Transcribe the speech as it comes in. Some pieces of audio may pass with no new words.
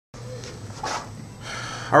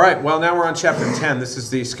All right, well, now we're on Chapter 10. This is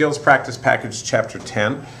the Skills Practice Package, Chapter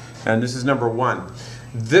 10, and this is number 1.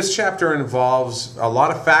 This chapter involves a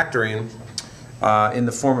lot of factoring in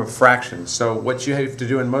the form of fractions. So what you have to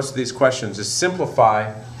do in most of these questions is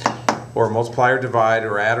simplify or multiply or divide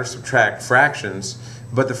or add or subtract fractions,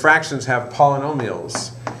 but the fractions have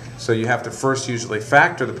polynomials. So you have to first usually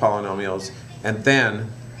factor the polynomials and then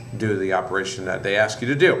do the operation that they ask you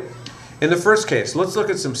to do. In the first case, let's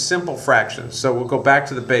look at some simple fractions. So we'll go back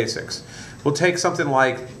to the basics. We'll take something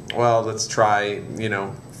like, well, let's try,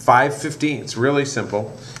 5/15, really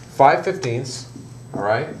simple. 5/15, all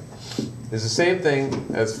right, is the same thing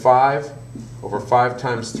as 5 over 5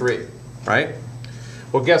 times 3, right?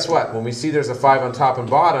 Well, guess what? When we see there's a 5 on top and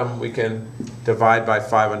bottom, we can divide by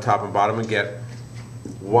 5 on top and bottom and get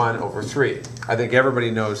 1 over 3. I think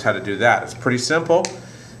everybody knows how to do that. It's pretty simple.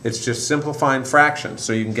 It's just simplifying fractions,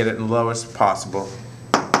 so you can get it in lowest possible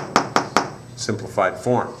simplified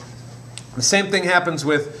form. The same thing happens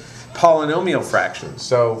with polynomial fractions.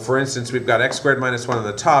 So, for instance, we've got x squared minus 1 on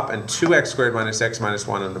the top and 2x squared minus x minus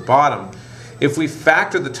 1 on the bottom. If we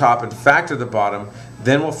factor the top and factor the bottom,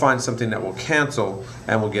 then we'll find something that will cancel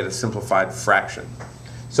and we'll get a simplified fraction.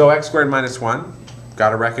 So x squared minus 1, got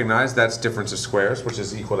to recognize that's difference of squares, which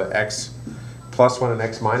is equal to x plus 1 and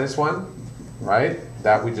x minus 1, right?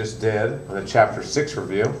 That we just did on the Chapter 6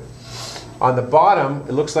 review. On the bottom,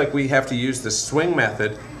 it looks like we have to use the swing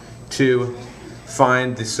method to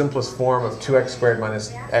find the simplest form of 2x squared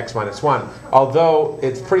minus x minus 1. Although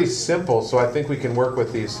it's pretty simple, so I think we can work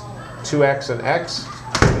with these 2x and x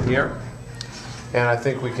in here. And I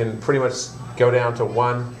think we can pretty much go down to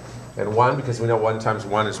 1 and 1 because we know 1 times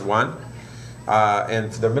 1 is 1.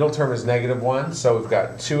 And the middle term is negative 1, so we've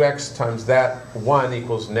got 2x times that 1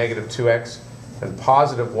 equals negative 2x, and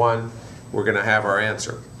positive 1, we're going to have our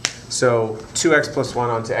answer. So 2x plus 1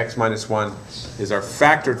 onto x minus 1 is our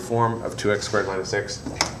factored form of 2x squared minus x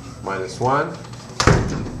minus 1.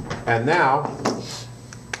 And now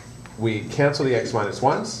we cancel the x minus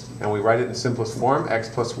 1's and we write it in simplest form, x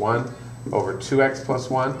plus 1 over 2x plus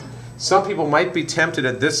 1. Some people might be tempted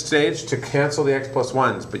at this stage to cancel the x plus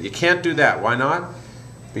 1's, but you can't do that. Why not?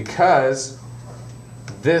 Because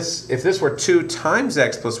if this were 2 times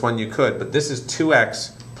x plus 1, you could, but this is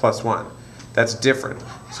 2x plus 1. That's different.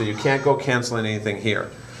 So you can't go canceling anything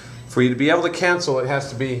here. For you to be able to cancel, it has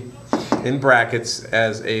to be in brackets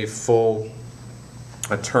as a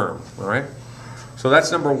term. All right? So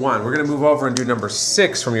that's number 1. We're going to move over and do number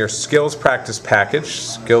 6 from your Skills Practice package,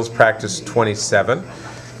 Skills Practice 27.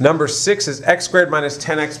 Number 6 is x squared minus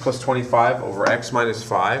 10x plus 25 over x minus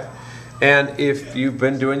 5. And if you've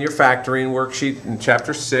been doing your factoring worksheet in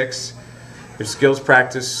Chapter 6, your Skills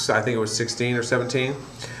Practice, I think it was 16 or 17,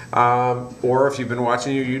 or if you've been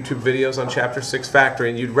watching your YouTube videos on Chapter 6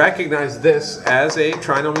 factoring, you'd recognize this as a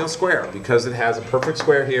trinomial square because it has a perfect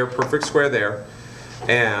square here, perfect square there,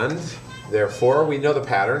 and therefore we know the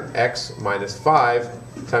pattern, x minus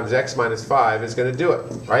 5 times x minus 5 is going to do it,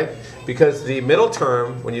 right? Because the middle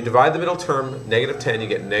term, when you divide the middle term, negative 10, you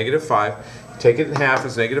get negative 5. Take it in half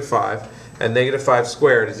as negative 5, and negative 5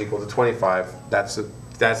 squared is equal to 25. That's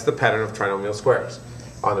the pattern of trinomial squares.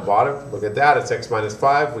 On the bottom, look at that, it's x minus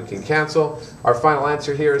 5. We can cancel. Our final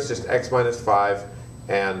answer here is just x minus 5,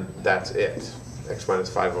 and that's it. X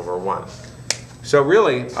minus 5 over 1. So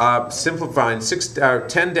really, simplifying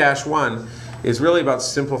 10-1 is really about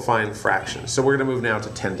simplifying fractions. So we're going to move now to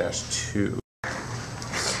 10-2.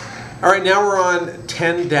 All right, now we're on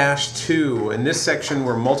 10-2. In this section,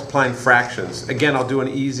 we're multiplying fractions. Again, I'll do an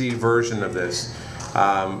easy version of this.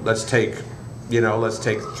 Let's take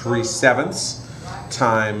 3/7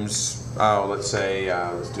 times, let's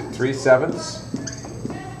do 3/7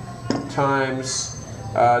 times,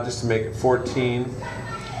 just to make it 14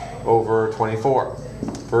 over 24,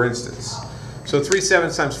 for instance. So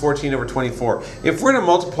 3/7 times 14 over 24. If we're going to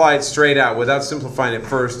multiply it straight out without simplifying it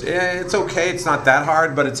first, it's okay, it's not that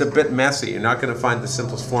hard, but it's a bit messy. You're not going to find the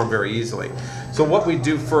simplest form very easily. So what we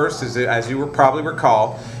do first is, as you will probably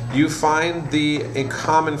recall, you find the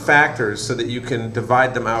common factors so that you can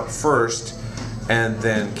divide them out first and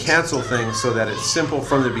then cancel things so that it's simple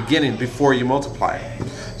from the beginning before you multiply it.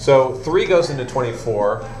 So 3 goes into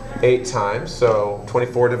 24 8 times, so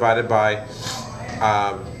 24 divided by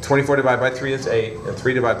 3 is 8, and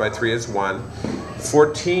 3 divided by 3 is 1.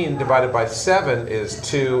 14 divided by 7 is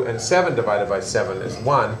 2, and 7 divided by 7 is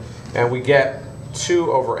 1. And we get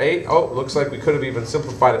 2 over 8. Oh, looks like we could have even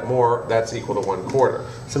simplified it more. That's equal to 1/4.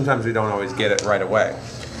 Sometimes we don't always get it right away.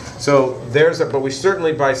 So but we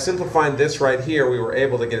certainly, by simplifying this right here, we were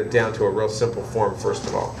able to get it down to a real simple form, first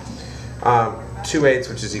of all. 2/8,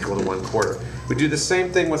 which is equal to 1/4. We do the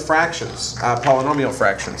same thing with fractions, polynomial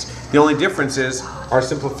fractions. The only difference is our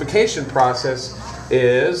simplification process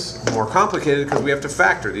is more complicated because we have to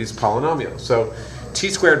factor these polynomials. So t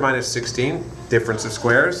squared minus 16, difference of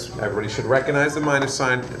squares. Everybody should recognize the minus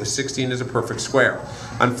sign. The 16 is a perfect square.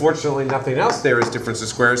 Unfortunately, nothing else there is difference of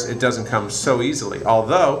squares. It doesn't come so easily.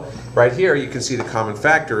 Although, right here, you can see the common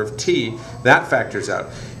factor of t. That factors out.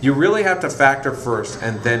 You really have to factor first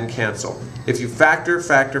and then cancel. If you factor,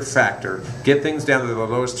 get things down to the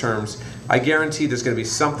lowest terms, I guarantee there's going to be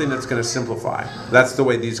something that's going to simplify. That's the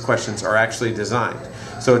way these questions are actually designed.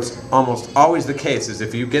 So it's almost always the case is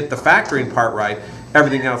if you get the factoring part right,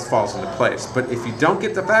 everything else falls into place. But if you don't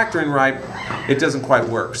get the factoring right, it doesn't quite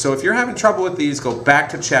work. So if you're having trouble with these, go back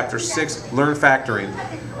to chapter 6, learn factoring.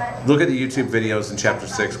 Look at the YouTube videos in chapter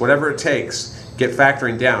 6. Whatever it takes, get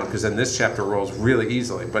factoring down, because then this chapter rolls really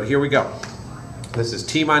easily. But here we go. This is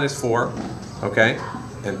t minus 4, okay,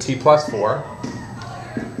 and t plus 4.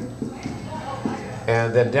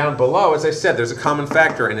 And then down below, as I said, there's a common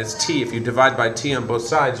factor, and it's t. If you divide by t on both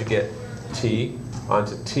sides, you get t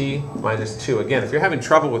onto t minus 2. Again, if you're having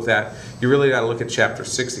trouble with that, you really got to look at chapter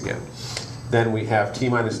 6 again. Then we have t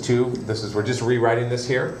minus 2. We're just rewriting this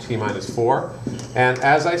here, t minus 4. And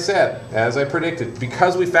as I said, as I predicted,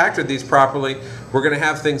 because we factored these properly, we're going to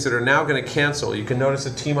have things that are now going to cancel. You can notice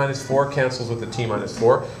that t minus 4 cancels with the t minus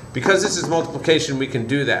 4. Because this is multiplication, we can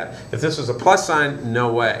do that. If this was a plus sign,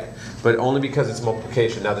 no way. But only because it's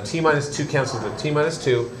multiplication. Now the t minus 2 cancels with t minus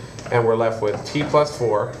 2, and we're left with t plus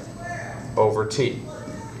 4 over t.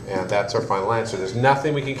 And that's our final answer. There's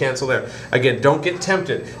nothing we can cancel there. Again, don't get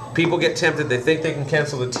tempted. People get tempted. They think they can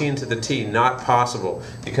cancel the t into the t. Not possible.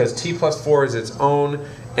 Because t plus 4 is its own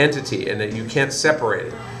entity, and that you can't separate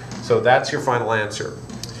it. So that's your final answer.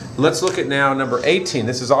 Let's look at now number 18.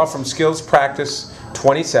 This is all from Skills Practice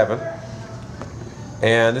 27.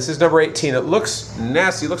 And this is number 18. It looks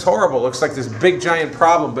nasty, it looks horrible, it looks like this big giant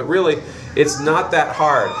problem, but really it's not that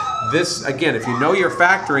hard. This, again, if you know you're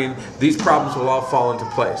factoring, these problems will all fall into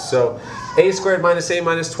place. So a squared minus a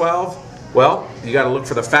minus 12, well, you got to look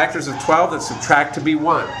for the factors of 12 that subtract to be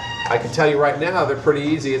 1. I can tell you right now they're pretty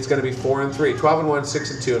easy. It's going to be 4 and 3. 12 and 1,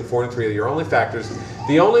 6 and 2, and 4 and 3 are your only factors.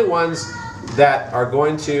 The only ones that are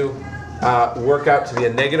going to work out to be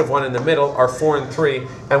a negative 1 in the middle are 4 and 3.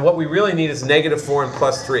 And what we really need is negative 4 and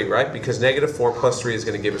plus 3, right? Because negative 4 plus 3 is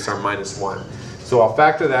going to give us our minus 1. So I'll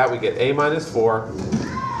factor that. We get a minus 4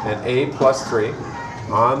 and a plus 3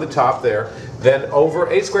 on the top there. Then over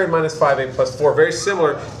a squared minus 5a plus 4. Very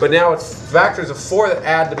similar, but now it's factors of 4 that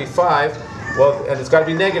add to be 5. Well, and it's got to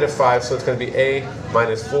be negative 5, so it's going to be a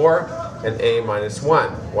minus 4 and a minus 1.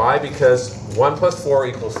 Why? Because 1 plus 4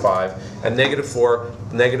 equals 5, and negative 4,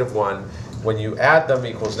 negative 1, when you add them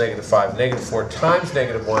equals negative 5. Negative 4 times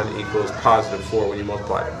negative 1 equals positive 4 when you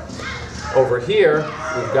multiply them. Over here,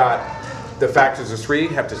 we've got the factors of 3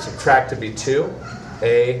 have to subtract to be 2.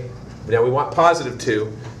 Now we want positive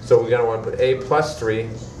 2, so we're going to want to put a plus 3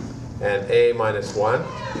 and a minus 1,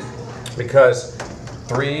 because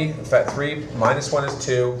 3 minus 1 is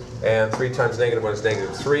 2, and 3 times negative 1 is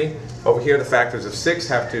negative 3. Over here, the factors of 6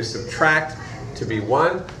 have to subtract to be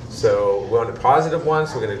 1. So we want a positive 1,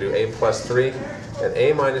 so we're going to do a plus 3 and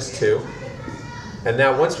a minus 2. And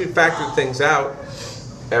now once we've factored things out,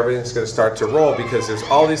 everything's going to start to roll, because there's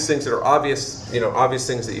all these things that are obvious, obvious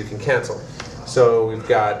things that you can cancel. So we've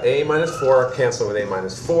got a minus 4 cancel with a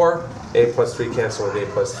minus 4, a plus 3 cancel with a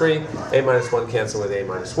plus 3, a minus 1 cancel with a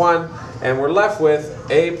minus 1, and we're left with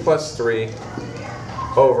a plus 3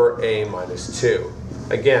 over a minus 2.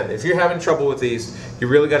 Again, if you're having trouble with these, you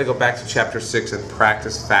really got to go back to chapter 6 and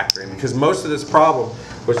practice factoring, because most of this problem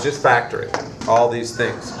was just factoring all these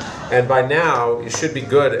things. And by now, you should be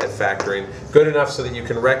good at factoring, good enough so that you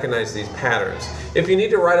can recognize these patterns. If you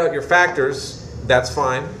need to write out your factors, that's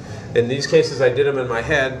fine. In these cases, I did them in my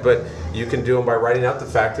head, but you can do them by writing out the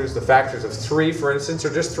factors. The factors of 3, for instance,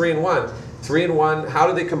 are just 3 and 1. 3 and 1, how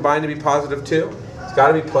do they combine to be positive 2? It's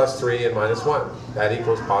got to be plus 3 and minus 1. That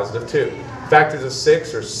equals positive 2. Factors of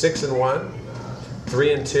 6 are 6 and 1,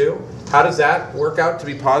 3 and 2. How does that work out to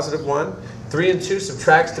be positive 1? 3 and 2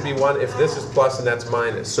 subtracts to be 1 if this is plus and that's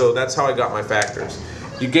minus. So that's how I got my factors.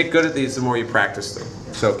 You get good at these the more you practice them.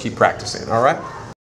 So keep practicing, all right?